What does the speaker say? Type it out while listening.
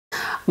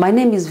My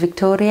name is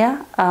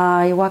Victoria.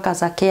 I work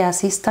as a care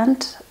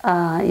assistant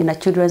in a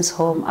children's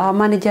home. Our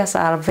managers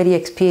are very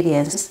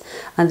experienced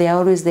and they are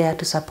always there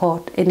to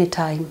support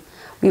anytime.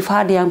 We've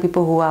had young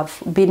people who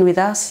have been with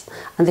us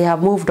and they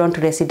have moved on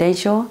to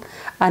residential,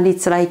 and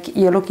it's like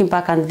you're looking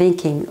back and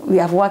thinking, we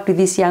have worked with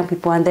these young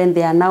people and then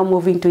they are now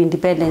moving to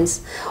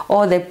independence.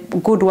 All the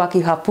good work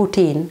you have put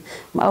in.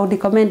 I would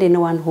recommend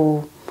anyone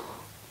who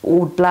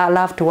would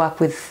love to work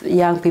with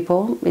young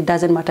people. It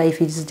doesn't matter if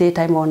it's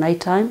daytime or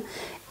nighttime.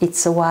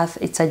 It's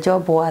a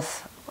job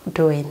worth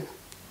doing.